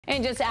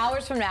And just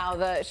hours from now,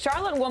 the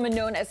Charlotte woman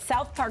known as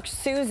South Park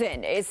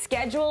Susan is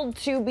scheduled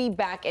to be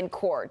back in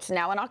court.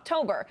 Now in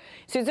October,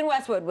 Susan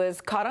Westwood was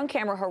caught on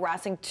camera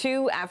harassing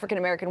two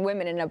African-American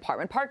women in an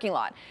apartment parking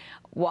lot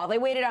while they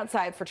waited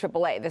outside for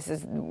AAA. This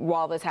is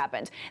while this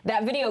happened.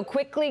 That video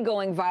quickly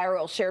going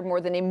viral, shared more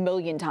than 1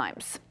 million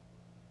times.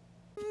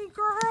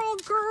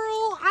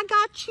 Girl, I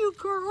got you,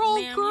 girl.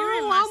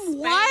 I'm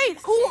white.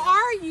 Who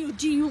are you?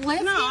 Do you live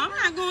here? No, I'm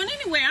not going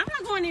anywhere. I'm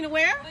not going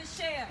anywhere.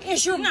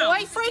 Is your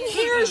boyfriend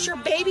here? Is your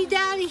baby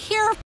daddy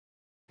here?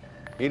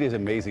 It is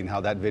amazing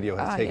how that video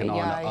has taken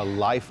on a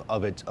life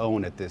of its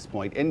own at this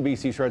point.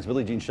 NBC Charlotte's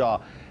Billie Jean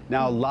Shaw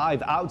now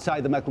live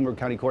outside the Mecklenburg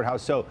County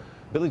Courthouse. So,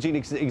 Billie Jean,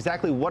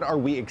 exactly what are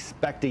we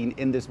expecting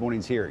in this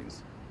morning's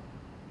hearings?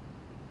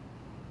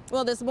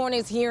 Well, this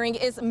morning's hearing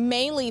is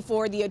mainly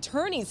for the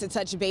attorneys to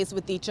touch base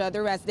with each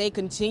other as they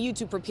continue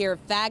to prepare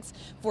facts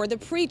for the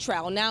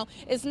pretrial. Now,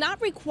 it's not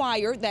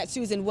required that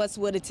Susan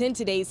Westwood attend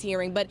today's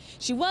hearing, but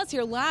she was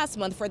here last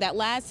month for that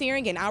last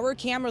hearing, and our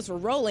cameras were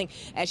rolling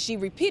as she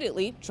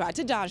repeatedly tried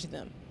to dodge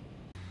them.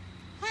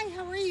 Hi,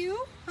 how are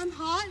you? I'm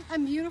hot,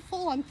 I'm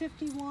beautiful, I'm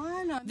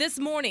 51. This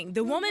morning,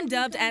 the woman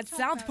dubbed as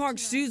South Park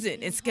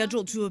Susan is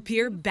scheduled to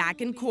appear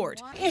back in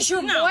court. Is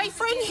your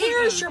boyfriend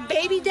here? Is your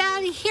baby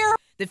daddy here?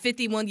 The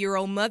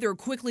 51-year-old mother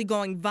quickly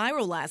going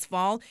viral last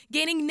fall,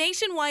 gaining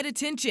nationwide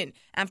attention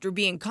after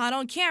being caught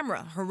on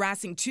camera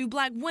harassing two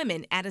black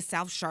women at a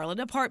South Charlotte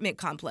apartment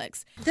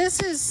complex.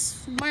 This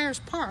is Myers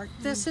Park.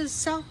 This is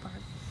South Park.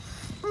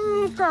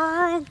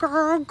 Girl.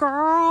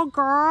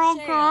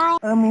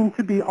 I mean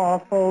to be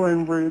awful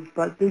and rude,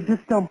 but they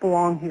just don't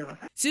belong here.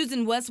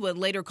 Susan Westwood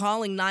later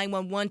calling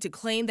 911 to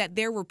claim that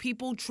there were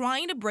people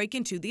trying to break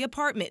into the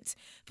apartment.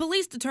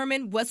 Police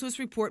determined Westwood's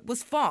report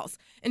was false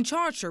and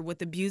charged her with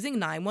abusing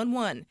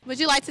 911. Would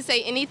you like to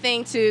say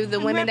anything to the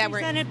women that were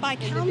represented by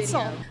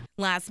counsel?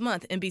 Last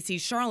month, NBC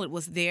Charlotte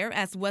was there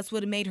as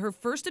Westwood made her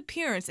first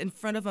appearance in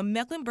front of a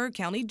Mecklenburg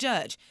County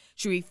judge.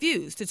 She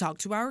refused to talk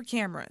to our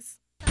cameras.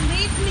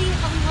 Leave me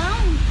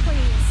alone,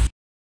 please.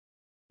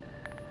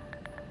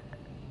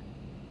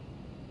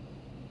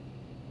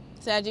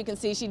 So as you can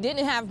see, she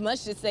didn't have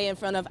much to say in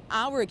front of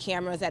our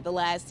cameras at the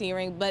last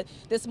hearing, but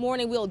this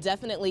morning we'll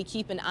definitely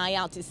keep an eye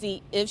out to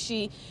see if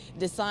she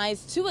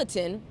decides to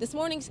attend. This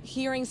morning's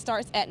hearing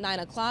starts at 9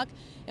 o'clock,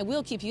 and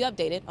we'll keep you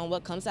updated on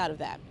what comes out of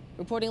that.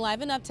 Reporting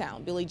live in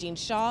Uptown, Billie Jean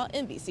Shaw,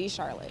 NBC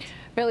Charlotte.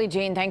 Billie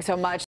Jean, thanks so much.